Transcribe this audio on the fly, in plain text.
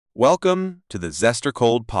Welcome to the Zester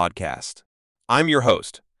Cold podcast. I'm your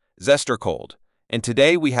host, Zester Cold, and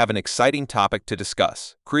today we have an exciting topic to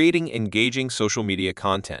discuss: creating engaging social media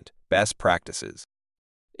content, best practices.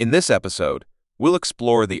 In this episode, we'll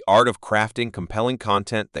explore the art of crafting compelling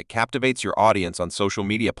content that captivates your audience on social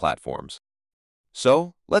media platforms.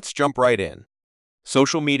 So, let's jump right in.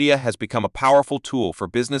 Social media has become a powerful tool for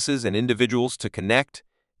businesses and individuals to connect,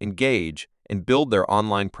 engage, and build their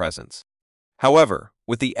online presence. However,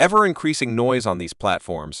 with the ever-increasing noise on these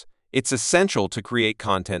platforms, it's essential to create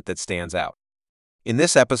content that stands out. In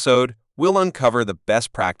this episode, we'll uncover the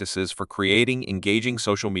best practices for creating engaging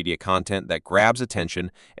social media content that grabs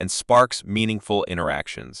attention and sparks meaningful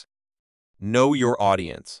interactions. Know your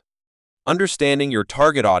audience. Understanding your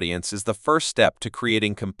target audience is the first step to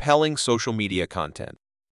creating compelling social media content.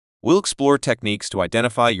 We'll explore techniques to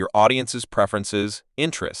identify your audience's preferences,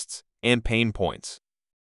 interests, and pain points.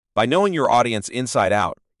 By knowing your audience inside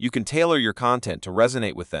out, you can tailor your content to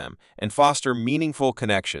resonate with them and foster meaningful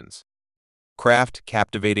connections. Craft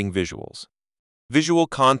captivating visuals. Visual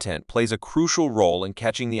content plays a crucial role in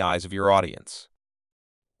catching the eyes of your audience.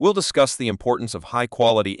 We'll discuss the importance of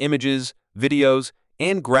high-quality images, videos,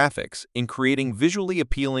 and graphics in creating visually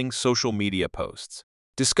appealing social media posts.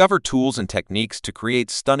 Discover tools and techniques to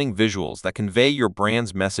create stunning visuals that convey your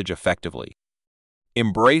brand's message effectively.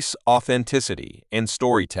 Embrace authenticity and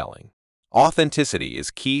storytelling. Authenticity is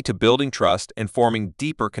key to building trust and forming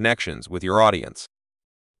deeper connections with your audience.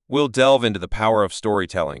 We'll delve into the power of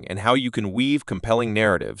storytelling and how you can weave compelling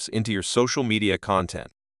narratives into your social media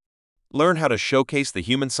content. Learn how to showcase the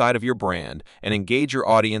human side of your brand and engage your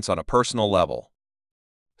audience on a personal level.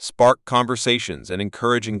 Spark conversations and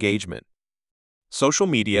encourage engagement. Social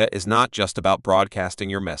media is not just about broadcasting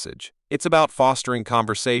your message, it's about fostering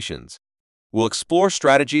conversations. We'll explore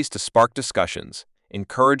strategies to spark discussions,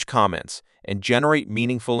 encourage comments, and generate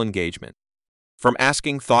meaningful engagement. From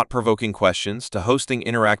asking thought-provoking questions to hosting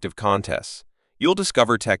interactive contests, you'll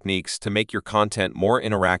discover techniques to make your content more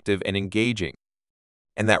interactive and engaging.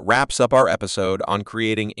 And that wraps up our episode on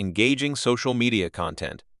creating engaging social media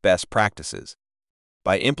content, best practices.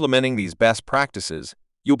 By implementing these best practices,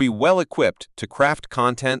 you'll be well-equipped to craft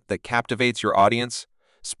content that captivates your audience,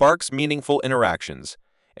 sparks meaningful interactions,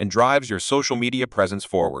 and drives your social media presence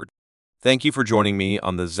forward. Thank you for joining me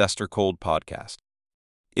on the Zester Cold podcast.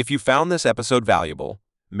 If you found this episode valuable,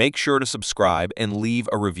 make sure to subscribe and leave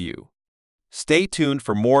a review. Stay tuned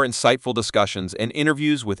for more insightful discussions and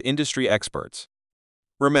interviews with industry experts.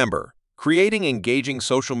 Remember, creating engaging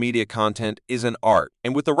social media content is an art,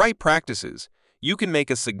 and with the right practices, you can make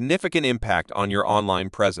a significant impact on your online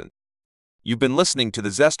presence. You've been listening to the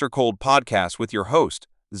Zester Cold podcast with your host,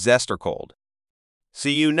 Zester Cold.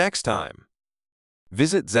 See you next time.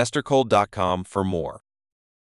 Visit zestercold.com for more.